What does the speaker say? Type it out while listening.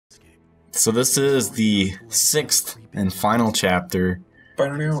So this is the 6th and final chapter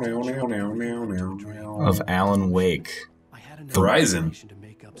of Alan Wake. Verizon.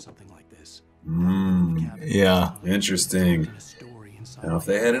 Yeah. Interesting. Now, if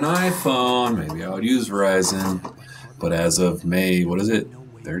they had an iPhone, maybe I would use Verizon. But as of May, what is it?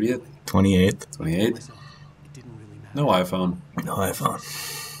 30th? 28th. 28th? No iPhone. No iPhone.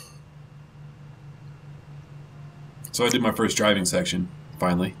 So I did my first driving section,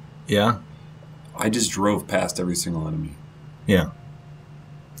 finally. Yeah? I just drove past every single enemy. Yeah.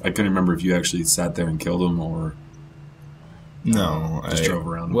 I couldn't remember if you actually sat there and killed them or No. just drove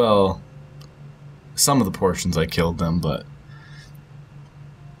around. Well, some of the portions I killed them, but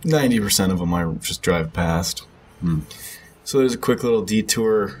 90% of them I just drive past. So there's a quick little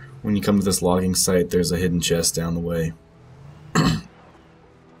detour. When you come to this logging site, there's a hidden chest down the way. Do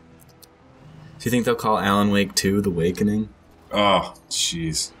you think they'll call Alan Wake 2 The Awakening? Oh,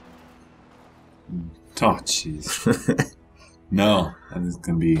 jeez. Oh, jeez. No, that is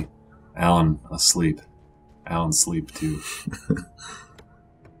going to be Alan asleep. Alan Sleep 2.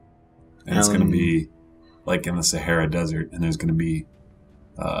 And it's going to be like in the Sahara Desert, and there's going to be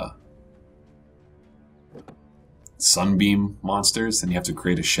sunbeam monsters, and you have to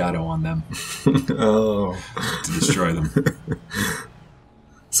create a shadow on them Oh. to destroy them.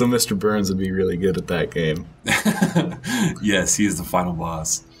 So Mr. Burns would be really good at that game. Yes, he is the final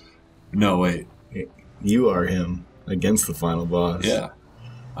boss. No, wait. You are him against the final boss. Yeah.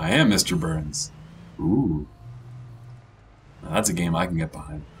 I am Mr. Burns. Ooh. Now, that's a game I can get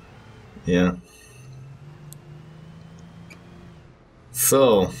behind. Yeah.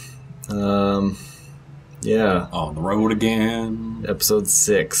 So, yeah. On the road again. Episode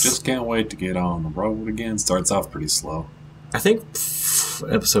 6. Just can't wait to get on the road again. Starts off pretty slow. I think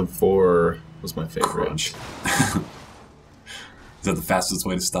episode 4 was my favorite. Crunch. Is that the fastest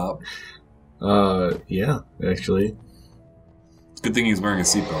way to stop? Yeah, actually. Good thing he's wearing a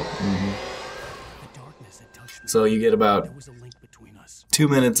seatbelt. So you get about 2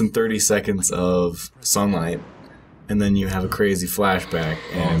 minutes and 30 seconds of sunlight, and then you have a crazy flashback,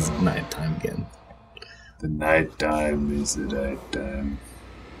 and it's nighttime again. The nighttime is the nighttime.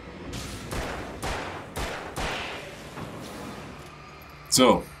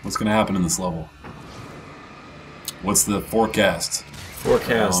 So, what's going to happen in this level? What's the forecast?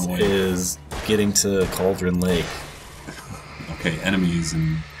 Forecast is getting to Cauldron Lake. Okay, enemies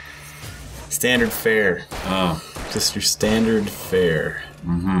and... Standard fare. Oh. Just your standard fare.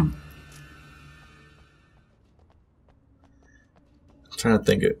 Mm-hmm. I'm trying to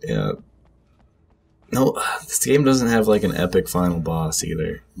think of... No, this game doesn't have like an epic final boss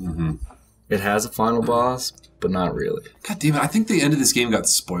either. Mm-hmm. It has a final boss, but not really. God damn it, I think the end of this game got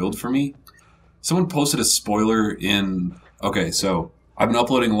spoiled for me. Someone posted a spoiler in... Okay, so I've been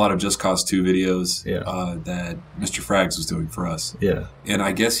uploading a lot of Just Cause 2 videos that Mr. Frags was doing for us. Yeah. And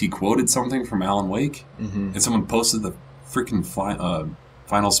I guess he quoted something from Alan Wake, and someone posted the freaking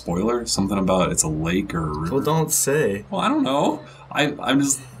final spoiler, something about it's a lake or a river. Well, don't say. Well, I don't know. I'm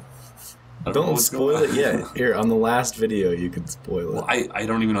just... Don't spoil it yet. Here, on the last video, you can spoil it. Well, I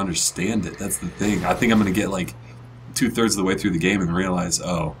don't even understand it. That's the thing. I think I'm going to get like 2/3 of the way through the game and realize,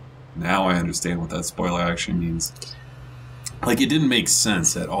 oh, now I understand what that spoiler actually means. Like, it didn't make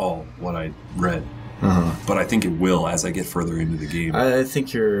sense at all, what I read. But I think it will as I get further into the game. I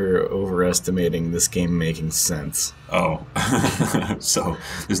think you're overestimating this game making sense. Oh. So,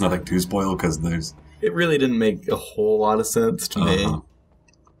 there's nothing to spoil because there's... It really didn't make a whole lot of sense to me.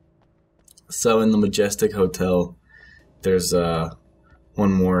 So in the Majestic Hotel, there's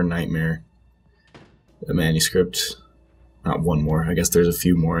one more nightmare. A manuscript. Not one more. I guess there's a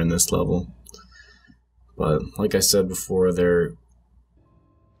few more in this level. But like I said before, they're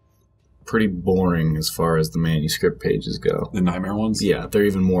pretty boring as far as the manuscript pages go. The nightmare ones? Yeah, they're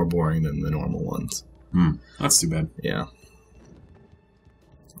even more boring than the normal ones. That's too bad. Yeah.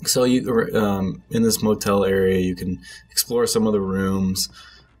 So you in this motel area, you can explore some of the rooms.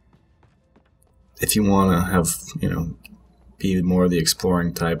 If you want to have, be more of the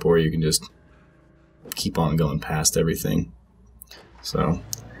exploring type, or you can just keep on going past everything. So,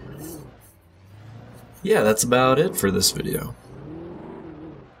 yeah, that's about it for this video.